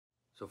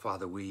So,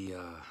 Father, we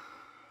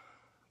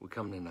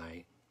come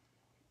tonight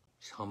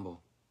just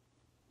humble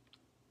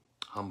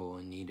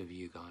in need of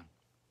you, God.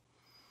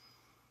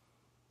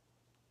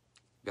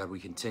 God,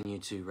 we continue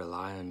to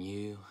rely on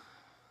you,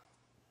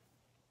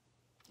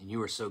 and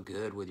you are so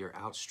good with your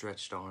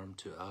outstretched arm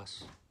to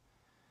us.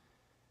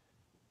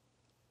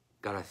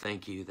 God, I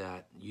thank you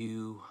that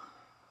you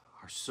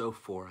are so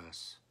for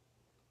us,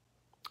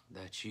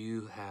 that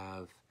you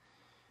have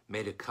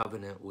made a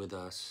covenant with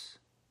us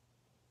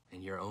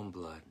in your own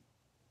blood.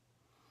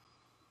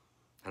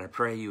 And I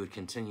pray you would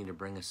continue to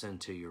bring us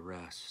into your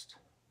rest.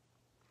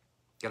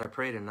 God, I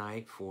pray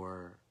tonight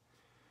for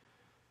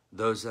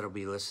those that will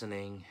be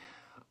listening,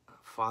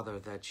 Father,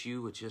 that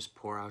you would just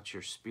pour out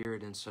your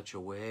Spirit in such a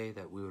way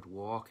that we would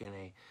walk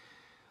in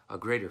a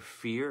greater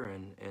fear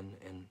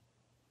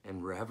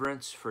and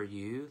reverence for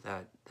you,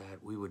 that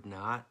we would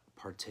not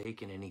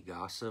partake in any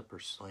gossip or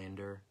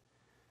slander.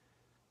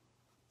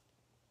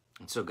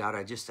 And so, God,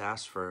 I just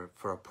ask for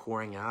a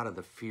pouring out of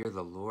the fear of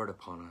the Lord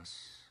upon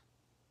us,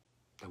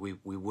 that we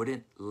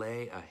wouldn't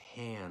lay a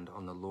hand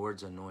on the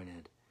Lord's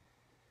anointed,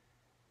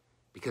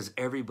 because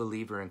every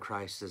believer in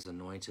Christ is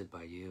anointed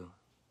by you.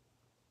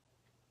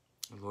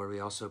 Lord, we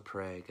also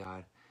pray,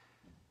 God,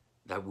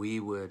 that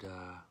we would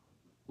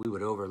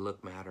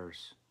overlook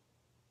matters,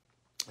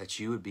 that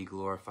you would be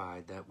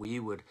glorified, that we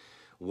would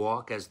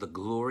walk as the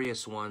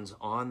glorious ones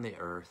on the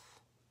earth,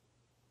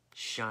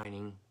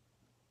 shining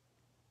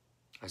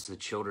as the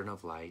children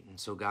of light. And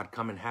so, God,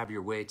 come and have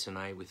your way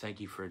tonight. We thank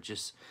you for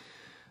just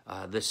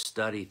this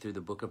study through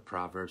the book of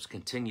Proverbs.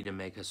 Continue to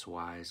make us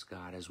wise,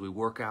 God, as we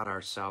work out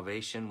our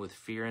salvation with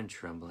fear and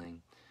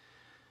trembling.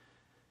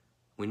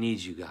 We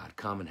need you, God.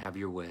 Come and have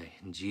your way.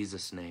 In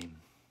Jesus'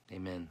 name,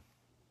 amen.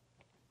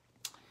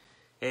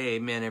 Hey,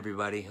 amen,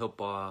 everybody.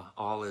 Hope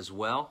all is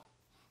well.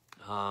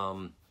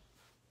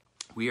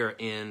 We are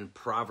in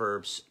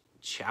Proverbs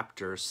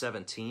chapter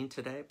 17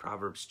 today.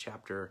 Proverbs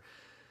chapter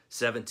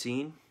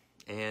 17.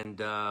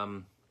 And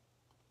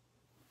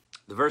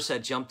the verse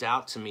that jumped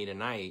out to me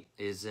tonight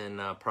is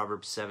in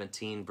Proverbs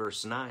 17,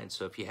 verse 9.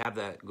 So if you have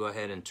that, go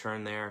ahead and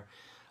turn there.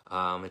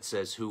 It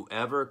says,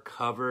 "Whoever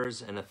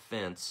covers an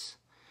offense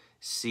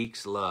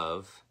seeks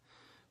love,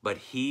 but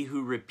he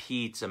who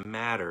repeats a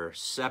matter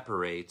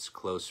separates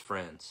close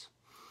friends."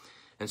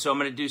 And so I'm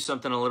going to do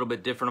something a little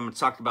bit different. I'm going to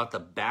talk about the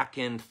back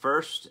end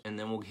first, and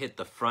then we'll hit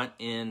the front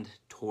end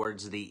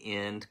towards the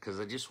end, because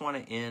I just want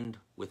to end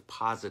with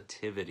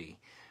positivity.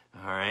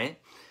 All right.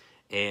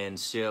 And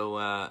so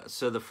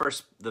the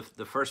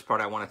first part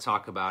I want to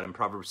talk about in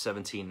Proverbs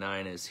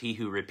 17:9 is, "He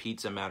who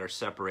repeats a matter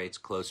separates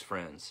close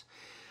friends."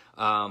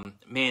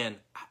 Man,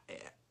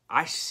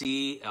 I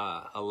see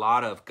a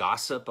lot of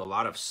gossip, a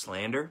lot of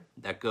slander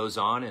that goes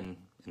on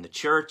in the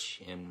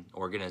church, in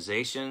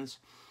organizations,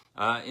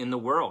 in the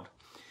world.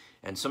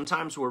 And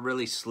sometimes we're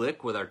really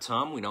slick with our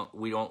tongue.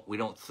 We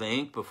don't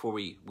think before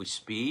we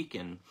speak.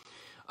 And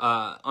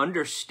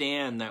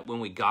understand that when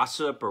we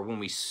gossip or when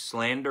we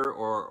slander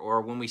or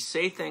when we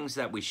say things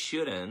that we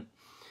shouldn't,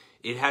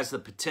 it has the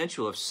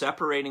potential of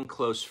separating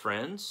close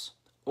friends,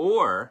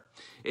 or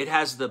it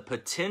has the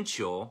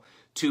potential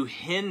to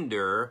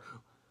hinder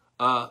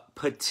a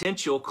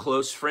potential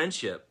close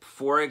friendship.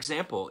 For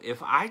example,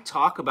 if I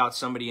talk about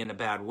somebody in a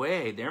bad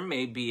way, there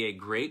may be a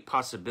great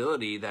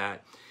possibility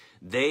that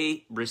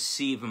they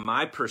receive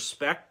my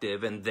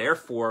perspective and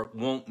therefore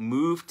won't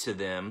move to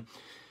them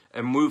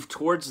and move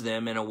towards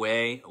them in a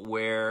way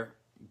where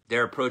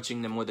they're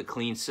approaching them with a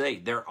clean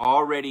slate. They're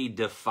already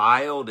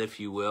defiled, if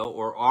you will,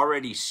 or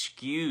already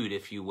skewed,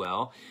 if you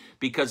will,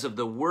 because of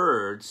the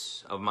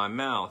words of my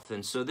mouth.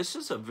 And so this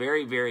is a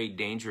very, very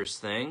dangerous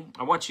thing.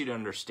 I want you to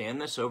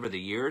understand this. Over the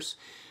years,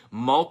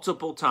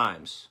 multiple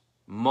times,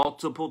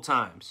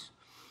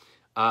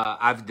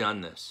 I've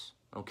done this,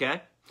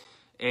 okay?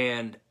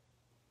 And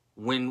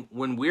when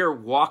we're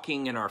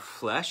walking in our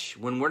flesh,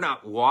 when we're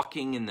not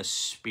walking in the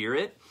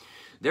Spirit,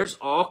 there's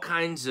all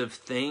kinds of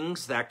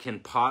things that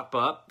can pop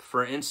up.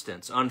 For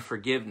instance,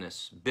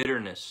 unforgiveness,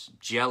 bitterness,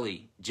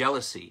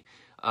 jealousy,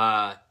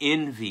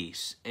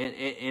 envies,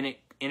 and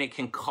it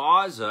can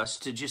cause us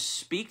to just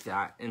speak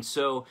that. And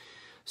so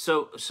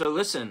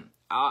listen,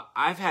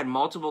 I've had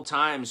multiple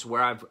times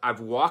where I've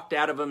walked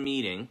out of a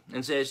meeting,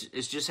 and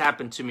it's just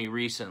happened to me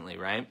recently,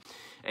 right?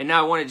 And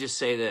now I want to just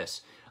say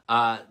this: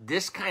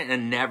 this kind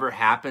of never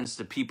happens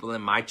to people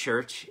in my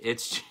church.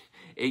 It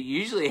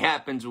usually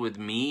happens with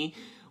me,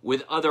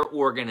 with other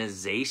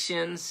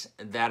organizations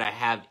that I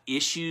have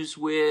issues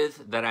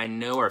with, that I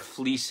know are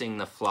fleecing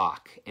the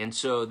flock. And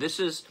so this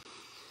is,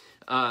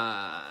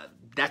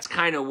 that's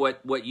kind of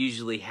what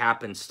usually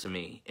happens to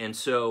me. And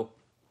so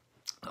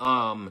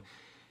I've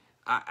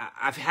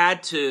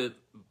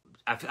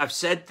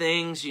said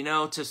things,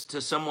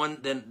 to someone,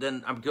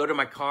 then I go to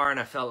my car and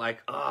I felt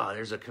like, oh,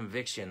 there's a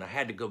conviction. I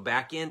had to go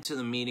back into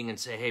the meeting and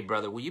say, "Hey,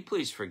 brother, will you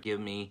please forgive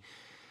me?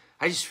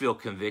 I just feel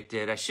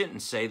convicted. I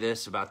shouldn't say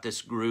this about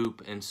this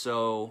group. And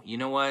so, you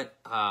know what?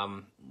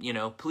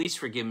 Please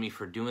forgive me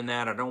for doing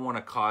that. I don't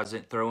want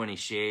to throw any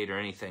shade or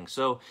anything.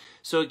 So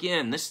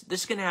again,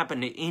 this can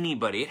happen to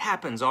anybody. It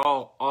happens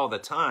all the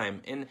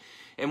time.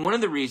 And one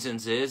of the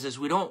reasons is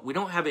we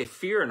don't have a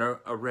fear and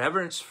a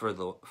reverence for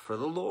the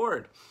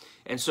Lord.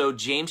 And so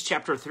James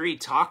chapter 3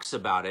 talks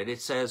about it. It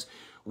says,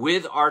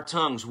 with our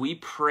tongues, we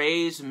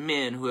praise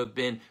men who have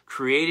been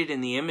created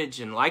in the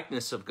image and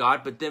likeness of God,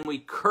 but then we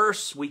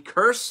curse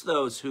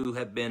those who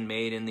have been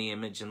made in the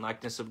image and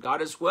likeness of God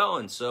as well.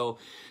 And so,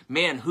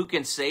 man, who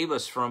can save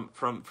us from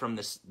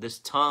this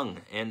tongue?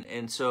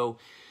 And so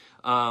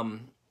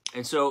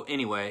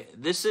anyway,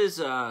 this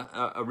is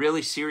a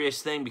really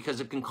serious thing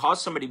because it can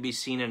cause somebody to be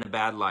seen in a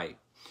bad light.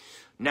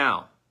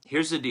 Now,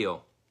 here's the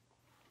deal.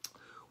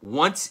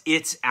 Once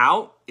it's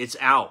out, it's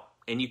out.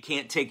 And you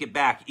can't take it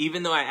back.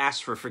 Even though I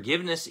ask for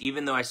forgiveness,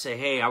 even though I say,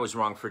 hey, I was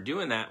wrong for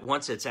doing that,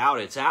 once it's out,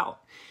 it's out.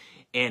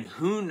 And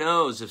who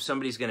knows if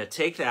somebody's going to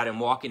take that and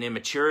walk in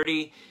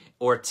immaturity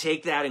or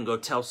take that and go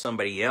tell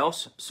somebody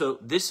else. So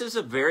this is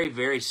a very,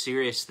 very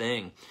serious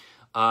thing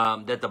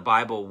that the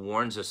Bible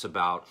warns us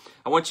about.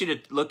 I want you to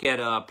look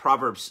at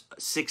Proverbs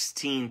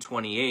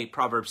 16:28.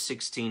 Proverbs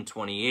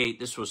 16:28.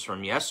 This was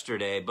from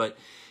yesterday, but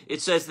it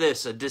says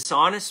this: a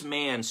dishonest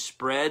man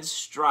spreads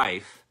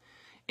strife,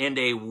 and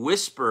a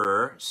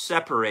whisperer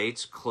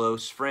separates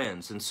close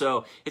friends. And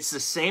so it's the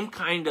same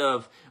kind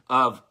of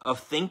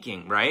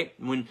thinking, right?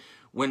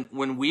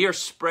 When we are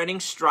spreading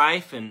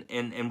strife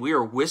and we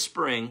are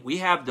whispering, we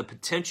have the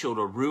potential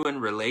to ruin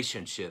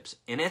relationships.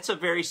 And it's a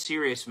very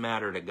serious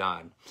matter to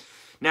God.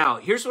 Now,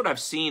 here's what I've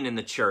seen in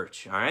the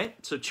church, all right?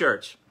 So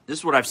church, this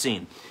is what I've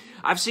seen.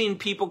 I've seen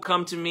people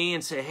come to me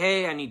and say,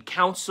 hey, I need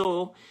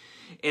counsel.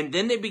 And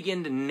then they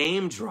begin to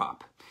name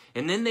drop.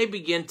 And then they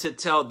begin to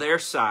tell their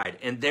side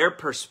and their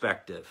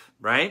perspective,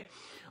 right?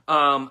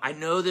 I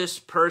know this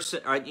person,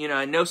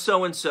 I know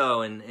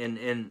so-and-so,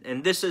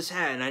 and this is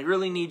that, and I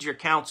really need your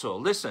counsel.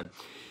 Listen,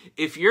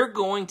 if you're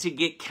going to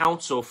get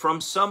counsel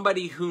from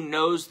somebody who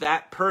knows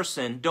that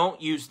person,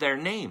 don't use their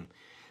name.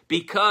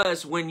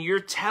 Because when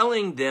you're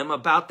telling them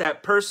about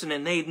that person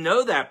and they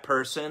know that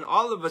person,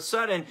 all of a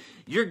sudden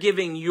you're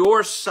giving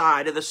your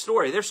side of the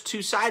story. There's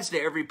two sides to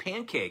every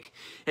pancake.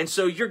 And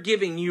so you're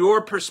giving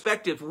your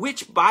perspective,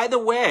 which, by the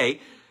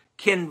way,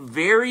 can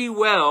very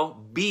well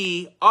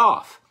be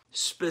off.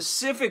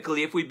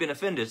 Specifically, if we've been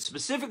offended,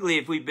 specifically,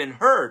 if we've been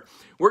hurt,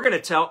 we're going to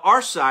tell our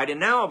side.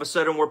 And now all of a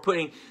sudden we're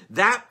putting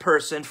that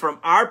person from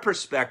our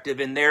perspective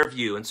in their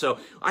view. And so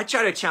I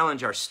try to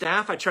challenge our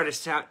staff. I try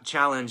to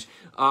challenge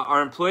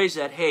our employees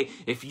that, hey,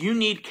 if you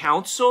need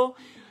counsel,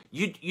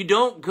 you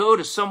don't go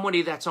to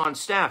somebody that's on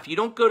staff. You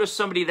don't go to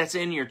somebody that's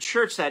in your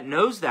church that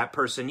knows that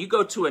person. You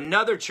go to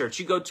another church.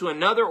 You go to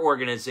another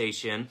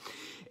organization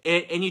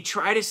and you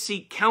try to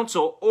seek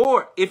counsel,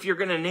 or if you're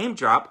going to name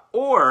drop,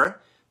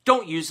 or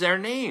don't use their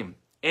name.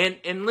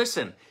 And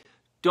listen,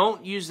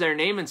 don't use their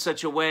name in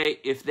such a way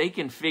if they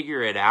can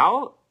figure it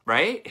out,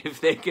 right?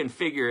 If they can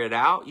figure it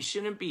out, you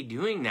shouldn't be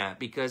doing that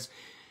because,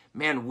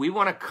 man, we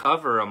want to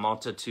cover a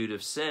multitude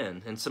of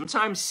sin. And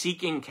sometimes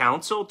seeking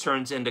counsel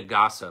turns into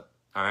gossip,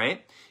 all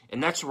right?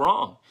 And that's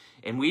wrong.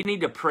 And we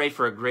need to pray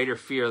for a greater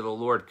fear of the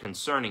Lord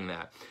concerning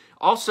that.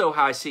 Also,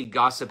 how I see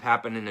gossip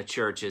happen in the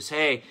church is,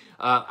 hey,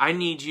 I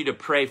need you to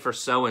pray for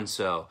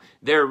so-and-so.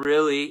 They're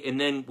really, and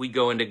then we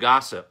go into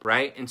gossip,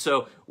 right? And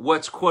so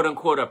what's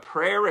quote-unquote a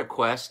prayer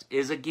request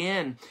is,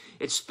 again,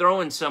 it's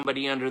throwing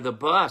somebody under the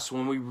bus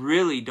when we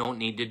really don't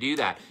need to do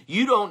that.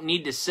 You don't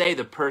need to say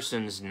the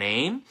person's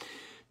name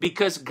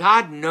because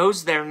God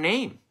knows their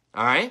name,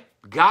 all right?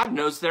 God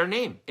knows their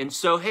name. And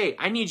so, hey,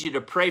 I need you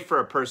to pray for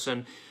a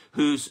person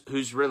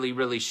who's really,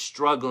 really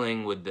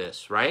struggling with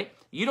this, right?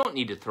 You don't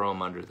need to throw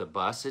them under the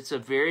bus. It's a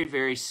very,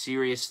 very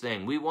serious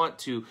thing. We want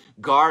to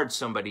guard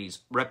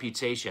somebody's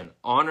reputation,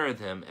 honor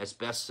them as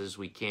best as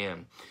we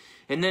can.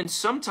 And then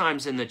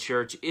sometimes in the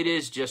church, it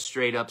is just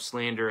straight up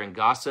slander and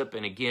gossip.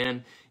 And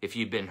again, if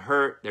you've been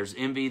hurt, there's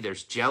envy,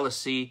 there's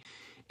jealousy.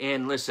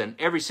 And listen,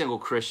 every single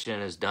Christian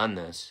has done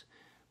this.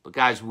 But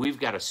guys, we've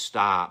got to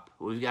stop.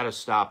 We've got to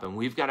stop and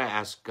we've got to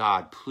ask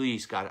God,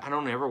 please, God, I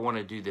don't ever want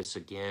to do this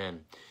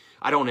again.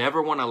 I don't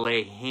ever want to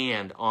lay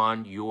hand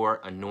on your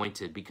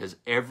anointed because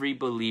every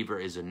believer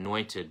is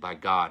anointed by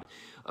God.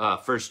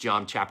 1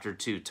 John chapter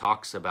 2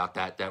 talks about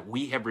that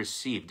we have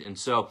received. And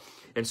so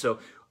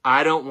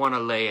I don't want to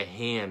lay a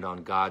hand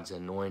on God's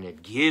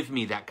anointed. Give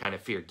me that kind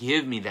of fear.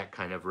 Give me that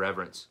kind of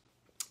reverence.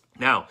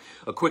 Now,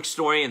 a quick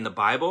story in the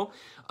Bible,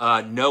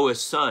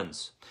 Noah's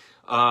sons.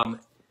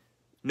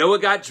 Noah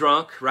got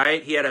drunk,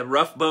 right? He had a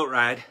rough boat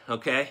ride,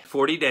 okay?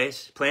 40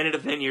 days, planted a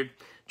vineyard.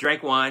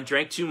 Drank wine,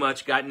 drank too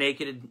much, got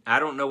naked. I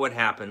don't know what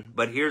happened,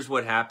 but here's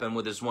what happened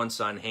with his one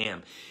son,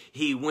 Ham.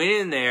 He went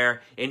in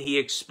there and he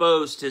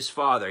exposed his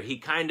father.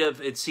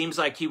 It seems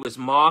like he was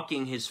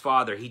mocking his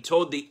father. He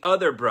told the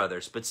other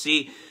brothers, but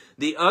see,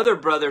 the other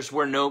brothers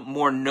were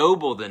more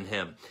noble than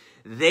him.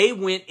 they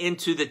went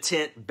into the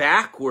tent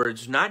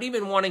backwards, not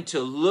even wanting to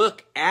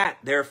look at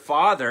their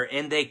father,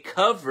 and they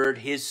covered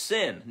his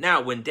sin.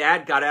 Now, when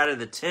dad got out of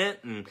the tent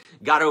and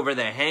got over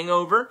the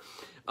hangover,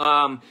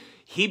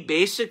 he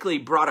basically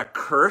brought a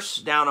curse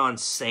down on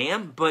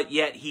Sam, but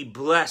yet he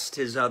blessed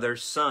his other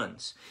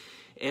sons.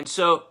 And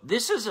so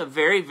this is a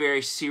very,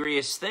 very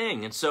serious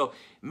thing. And so,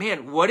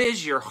 man, what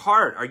is your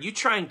heart? Are you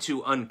trying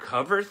to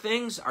uncover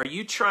things? Are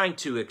you trying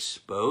to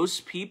expose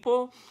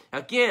people?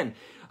 Again,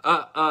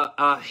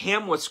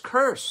 Ham was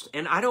cursed,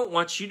 and I don't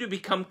want you to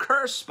become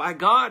cursed by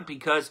God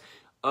because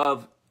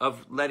of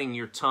letting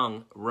your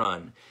tongue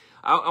run.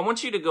 I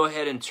want you to go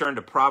ahead and turn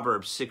to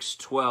Proverbs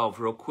 6:12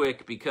 real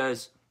quick,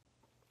 because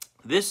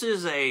this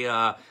is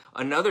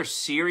another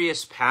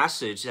serious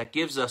passage that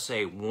gives us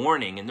a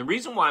warning. And the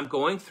reason why I'm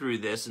going through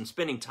this and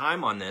spending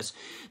time on this,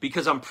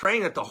 because I'm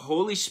praying that the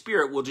Holy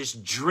Spirit will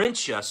just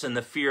drench us in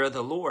the fear of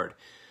the Lord,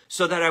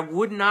 so that I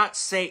would not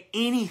say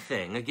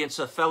anything against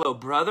a fellow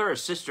brother or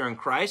sister in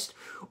Christ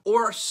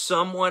or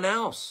someone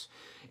else.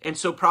 And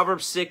so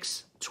Proverbs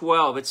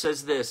 6:12, it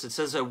says this. It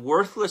says, a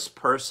worthless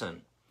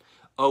person,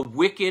 a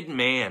wicked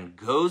man,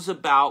 goes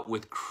about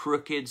with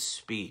crooked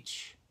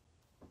speech.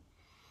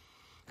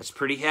 That's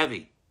pretty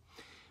heavy.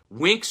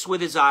 Winks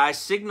with his eyes,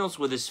 signals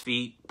with his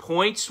feet,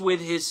 points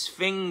with his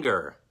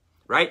finger,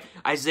 right?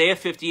 Isaiah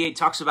 58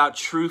 talks about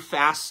true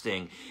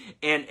fasting.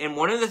 And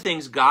one of the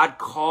things God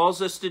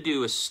calls us to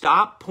do is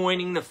stop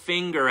pointing the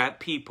finger at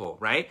people,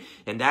 right?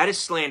 And that is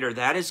slander.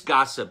 That is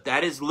gossip.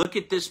 That is, look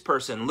at this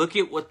person. Look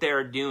at what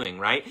they're doing,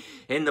 right?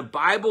 And the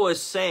Bible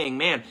is saying,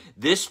 man,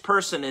 this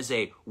person is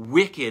a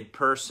wicked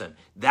person.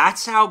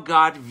 That's how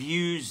God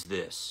views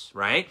this,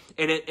 right?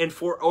 And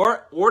for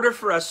order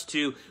for us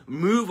to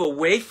move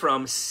away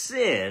from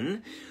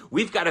sin,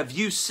 we've got to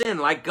view sin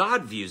like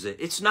God views it.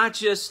 It's not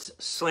just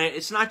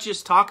it's not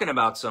just talking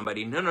about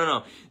somebody.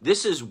 No.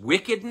 This is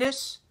wickedness,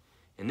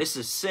 and this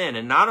is sin.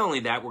 And not only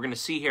that, we're going to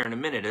see here in a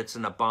minute, it's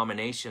an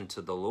abomination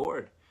to the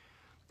Lord.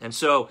 And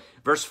so,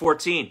 verse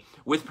 14,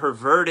 with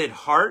perverted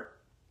heart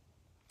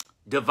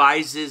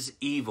devises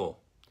evil,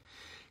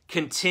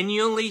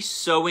 continually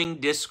sowing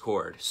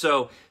discord.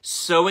 So,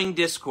 sowing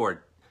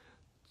discord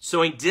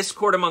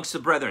amongst the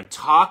brethren,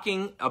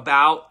 talking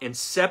about and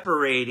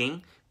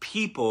separating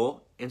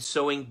people and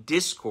sowing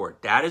discord.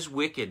 That is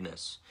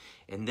wickedness.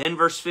 And then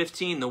verse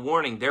 15, the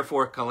warning,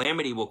 therefore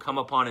calamity will come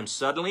upon him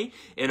suddenly.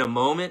 In a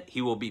moment,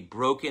 he will be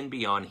broken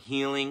beyond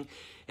healing.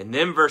 And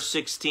then verse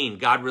 16,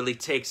 God really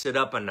takes it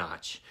up a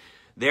notch.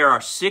 There are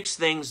 6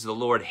 things the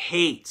Lord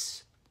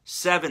hates,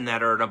 7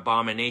 that are an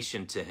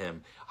abomination to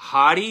him.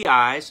 Haughty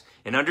eyes,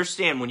 and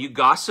understand when you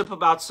gossip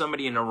about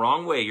somebody in the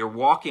wrong way, you're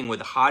walking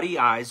with haughty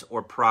eyes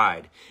or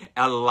pride.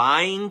 A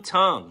lying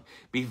tongue.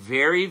 Be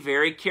very,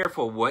 very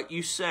careful what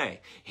you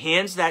say.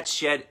 Hands that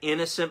shed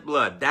innocent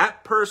blood.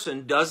 That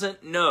person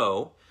doesn't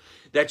know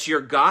that you're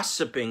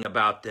gossiping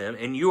about them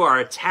and you are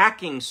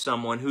attacking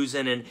someone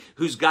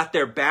who's got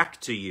their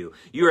back to you.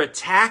 You're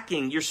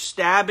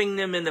stabbing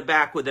them in the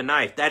back with a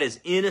knife. That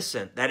is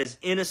innocent. That is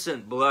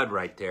innocent blood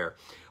right there.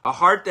 A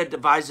heart that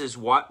devises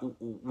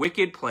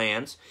wicked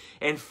plans,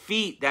 and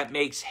feet that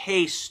makes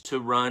haste to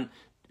run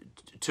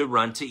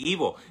to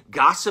evil.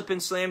 Gossip and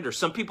slander.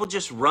 Some people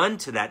just run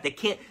to that. They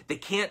can't,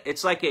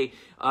 it's like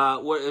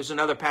there's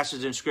another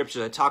passage in scripture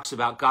that talks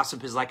about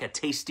gossip is like a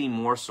tasty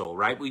morsel,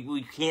 right?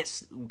 We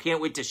can't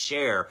wait to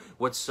share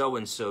what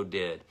so-and-so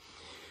did.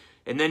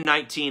 And then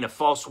 19, a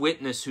false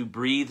witness who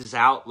breathes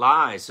out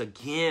lies.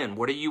 Again,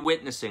 what are you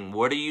witnessing?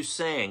 What are you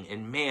saying?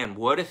 And man,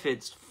 what if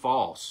it's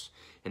false?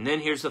 And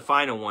then here's the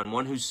final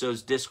one who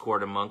sows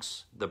discord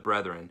amongst the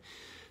brethren.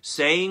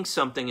 Saying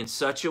something in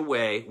such a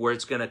way where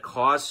it's going to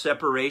cause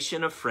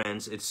separation of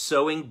friends. It's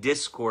sowing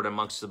discord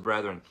amongst the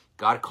brethren.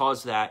 God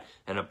calls that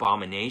an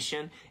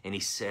abomination, and he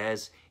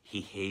says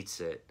he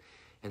hates it.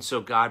 And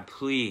so God,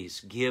 please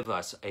give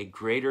us a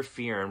greater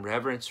fear and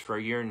reverence for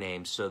your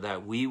name so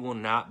that we will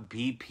not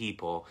be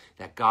people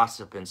that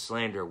gossip and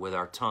slander with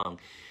our tongue,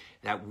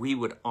 that we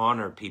would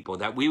honor people,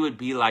 that we would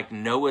be like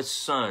Noah's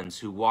sons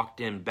who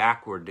walked in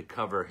backward to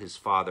cover his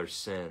father's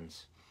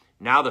sins.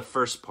 Now the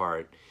first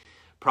part,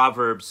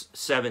 Proverbs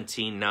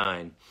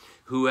 17:9.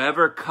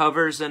 Whoever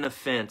covers an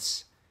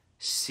offense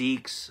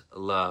seeks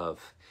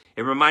love.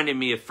 It reminded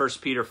me of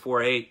 1 Peter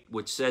 4:8,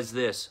 which says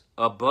this,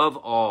 above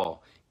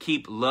all,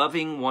 keep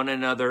loving one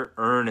another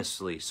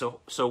earnestly. So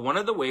one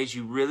of the ways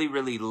you really,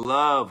 really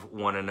love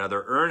one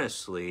another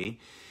earnestly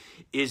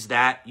is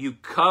that you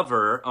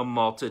cover a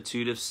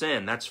multitude of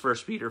sin. That's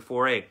 1 Peter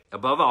 4:8.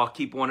 Above all,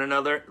 keep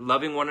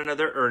loving one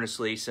another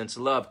earnestly, since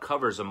love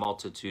covers a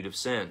multitude of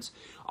sins.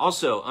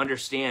 Also,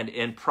 understand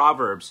in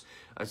 1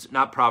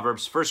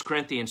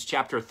 Corinthians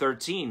chapter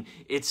 13,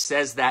 it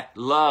says that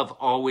love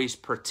always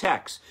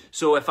protects.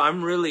 So if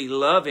I'm really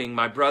loving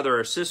my brother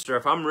or sister,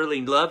 if I'm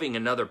really loving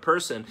another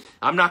person,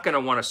 I'm not going to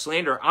want to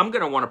slander. I'm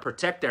going to want to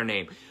protect their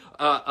name.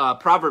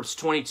 Proverbs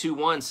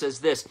 22:1 says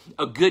this,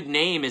 a good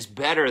name is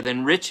better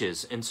than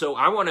riches. And so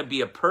I want to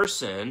be a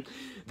person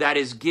that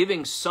is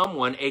giving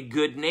someone a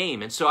good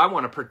name. And so I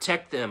want to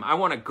protect them. I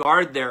want to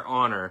guard their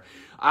honor.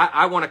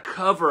 I want to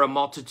cover a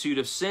multitude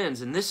of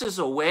sins. And this is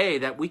a way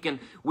that we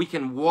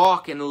can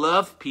walk and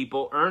love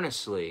people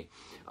earnestly.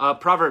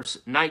 Proverbs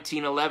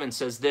 19:11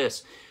 says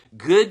this,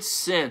 good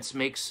sense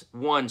makes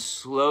one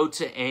slow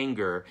to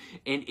anger,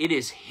 and it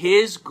is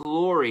his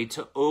glory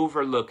to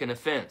overlook an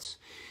offense.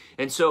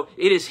 And so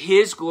it is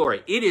his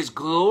glory. It is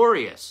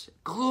glorious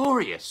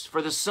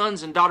for the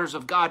sons and daughters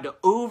of God to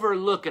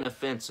overlook an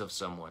offense of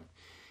someone.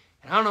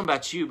 And I don't know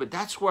about you, but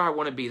that's where I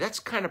want to be. That's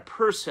the kind of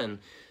person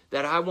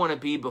that I want to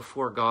be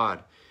before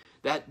God.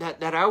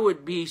 That I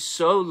would be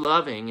so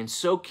loving and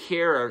so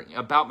caring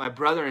about my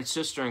brother and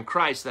sister in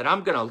Christ that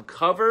I'm going to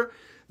cover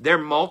their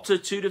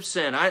multitude of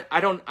sin. I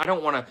don't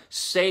want to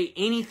say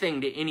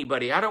anything to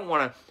anybody. I don't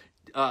want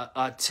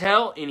to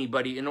tell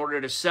anybody in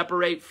order to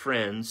separate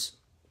friends.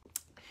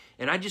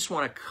 And I just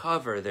want to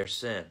cover their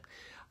sin.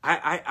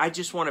 I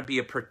just want to be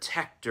a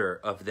protector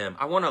of them.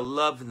 I want to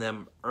love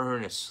them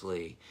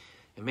earnestly.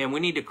 And man, we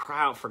need to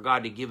cry out for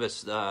God to give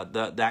us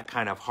that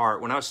kind of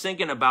heart. When I was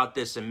thinking about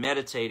this and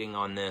meditating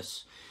on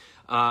this,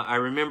 I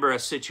remember a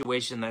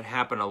situation that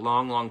happened a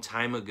long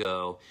time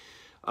ago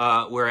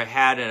where I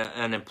had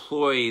an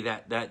employee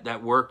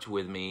that worked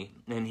with me.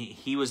 And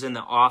he was in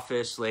the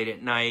office late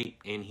at night,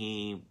 and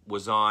he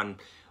was on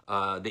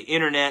the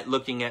internet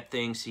looking at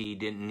things he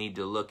didn't need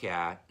to look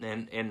at.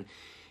 And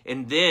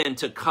then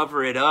to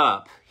cover it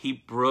up, he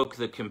broke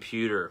the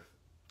computer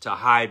to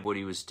hide what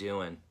he was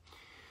doing.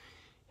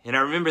 And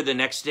I remember the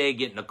next day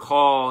getting a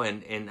call,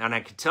 and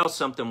I could tell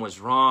something was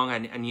wrong.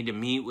 I need to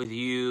meet with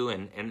you.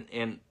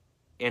 And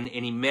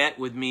he met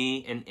with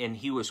me, and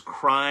he was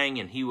crying,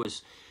 and he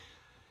was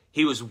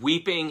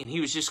weeping, and he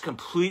was just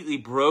completely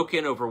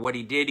broken over what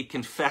he did. He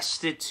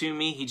confessed it to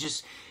me.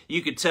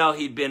 You could tell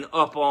he'd been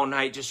up all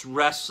night just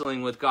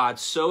wrestling with God,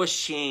 so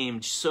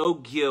ashamed, so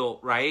guilt,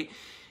 right?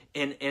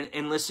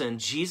 And listen,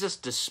 Jesus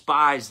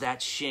despised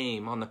that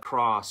shame on the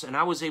cross, and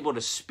I was able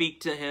to speak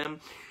to him.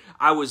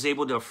 I was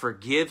able to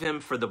forgive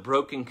him for the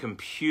broken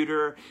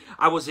computer.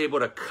 I was able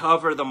to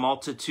cover the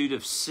multitude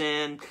of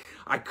sin.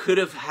 I could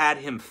have had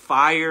him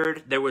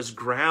fired. There was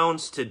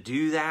grounds to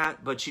do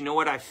that. But you know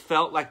what? I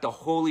felt like the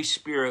Holy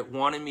Spirit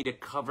wanted me to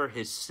cover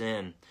his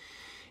sin.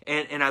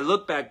 And I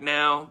look back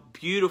now,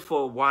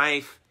 beautiful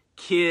wife,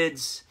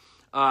 kids,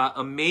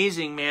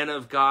 amazing man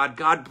of God.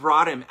 God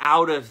brought him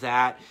out of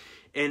that.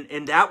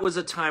 And that was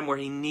a time where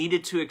he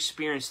needed to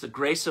experience the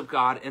grace of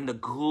God and the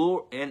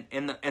glory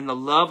and the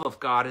love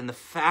of God, and the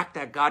fact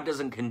that God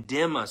doesn't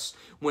condemn us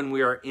when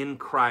we are in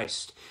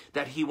Christ,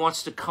 that he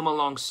wants to come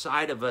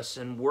alongside of us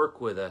and work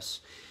with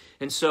us.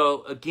 And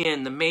so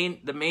again, the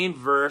main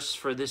verse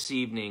for this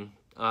evening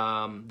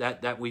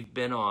that we've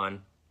been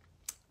on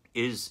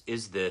is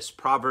this,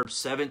 Proverbs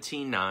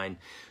 17:9.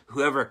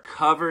 Whoever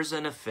covers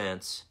an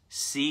offense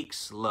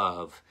seeks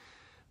love,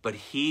 but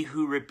he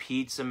who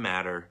repeats a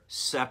matter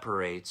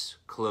separates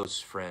close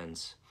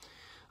friends.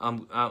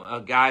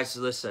 Guys,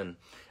 listen,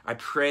 I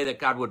pray that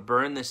God would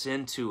burn this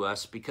into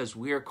us, because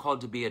we are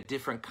called to be a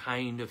different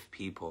kind of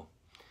people.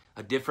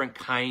 A different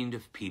kind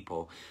of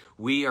people.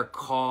 We are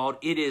called,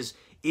 it is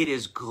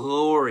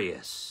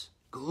glorious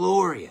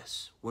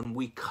when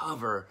we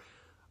cover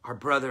our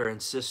brother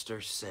and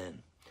sister's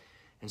sin.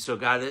 And so,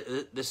 God,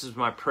 this is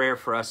my prayer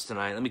for us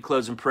tonight. Let me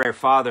close in prayer.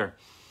 Father,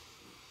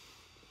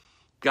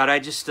 God, I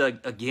just,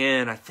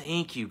 again, I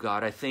thank you,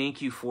 God. I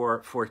thank you for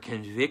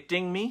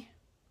convicting me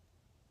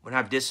when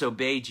I've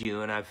disobeyed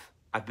you, and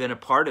I've been a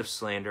part of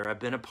slander. I've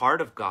been a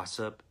part of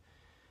gossip,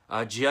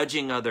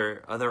 judging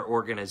other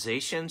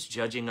organizations,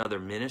 judging other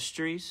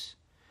ministries.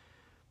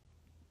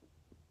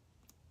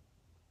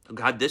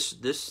 God, this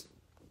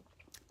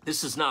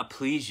does not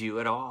please you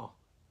at all.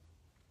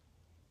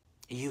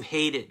 You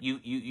hate it.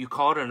 You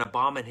call it an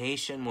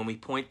abomination when we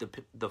point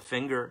the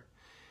finger,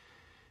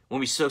 when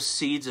we sow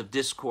seeds of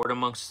discord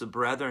amongst the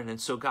brethren. And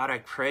so, God, I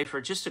pray for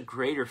just a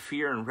greater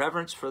fear and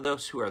reverence for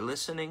those who are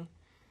listening.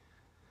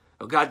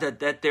 Oh, God,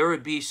 that there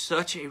would be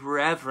such a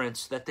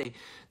reverence that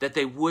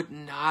they would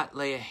not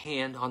lay a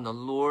hand on the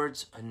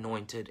Lord's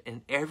anointed.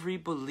 And every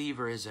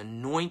believer is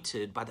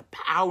anointed by the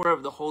power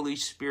of the Holy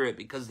Spirit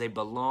because they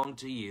belong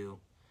to you.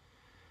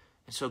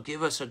 And so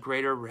give us a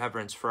greater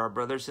reverence for our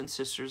brothers and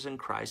sisters in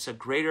Christ, a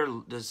greater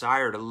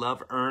desire to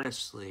love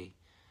earnestly,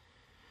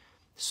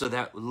 so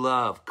that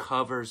love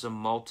covers a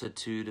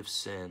multitude of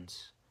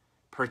sins.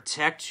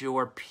 Protect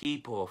your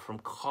people from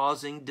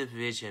causing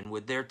division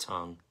with their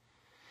tongue.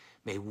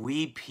 May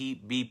we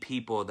be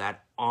people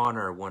that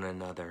honor one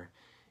another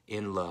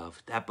in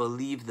love, that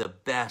believe the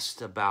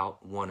best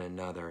about one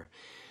another,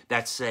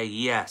 that say,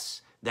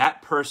 yes,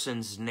 that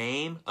person's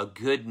name, a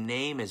good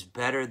name, is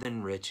better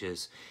than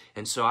riches.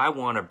 And so I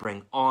want to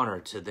bring honor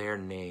to their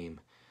name.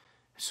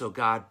 So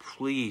God,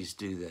 please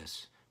do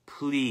this.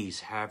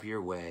 Please have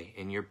your way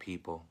in your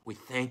people. We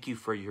thank you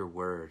for your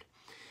word.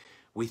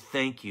 We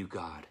thank you,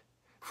 God,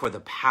 for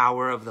the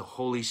power of the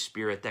Holy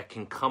Spirit that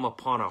can come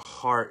upon a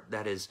heart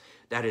that is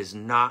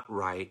not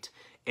right,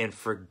 and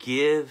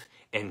forgive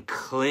and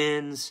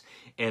cleanse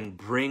and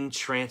bring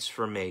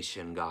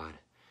transformation, God.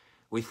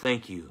 We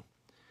thank you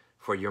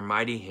for your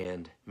mighty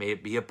hand. May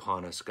it be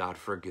upon us, God,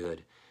 for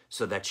good,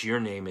 so that your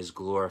name is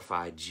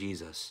glorified,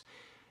 Jesus,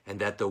 and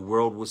that the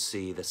world will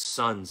see the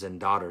sons and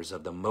daughters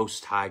of the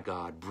Most High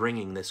God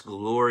bringing this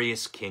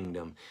glorious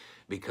kingdom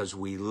because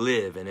we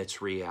live in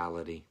its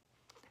reality.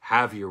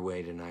 Have your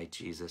way tonight,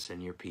 Jesus,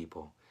 and your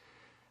people.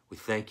 We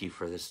thank you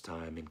for this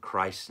time. In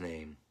Christ's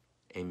name,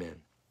 amen.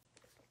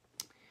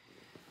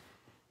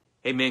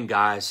 Amen,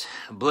 guys.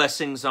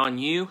 Blessings on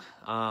you.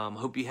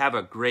 Hope you have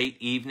a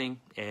great evening,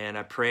 and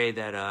I pray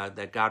that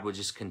that God will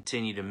just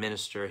continue to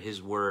minister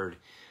his word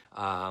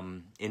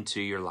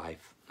into your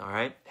life. All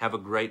right? Have a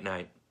great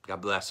night. God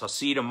bless. I'll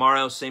see you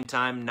tomorrow, same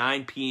time,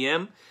 9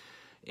 p.m.,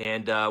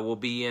 and we'll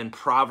be in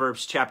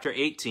Proverbs chapter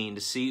 18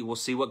 to see. We'll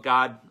see what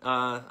God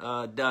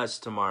does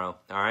tomorrow.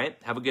 All right?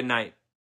 Have a good night.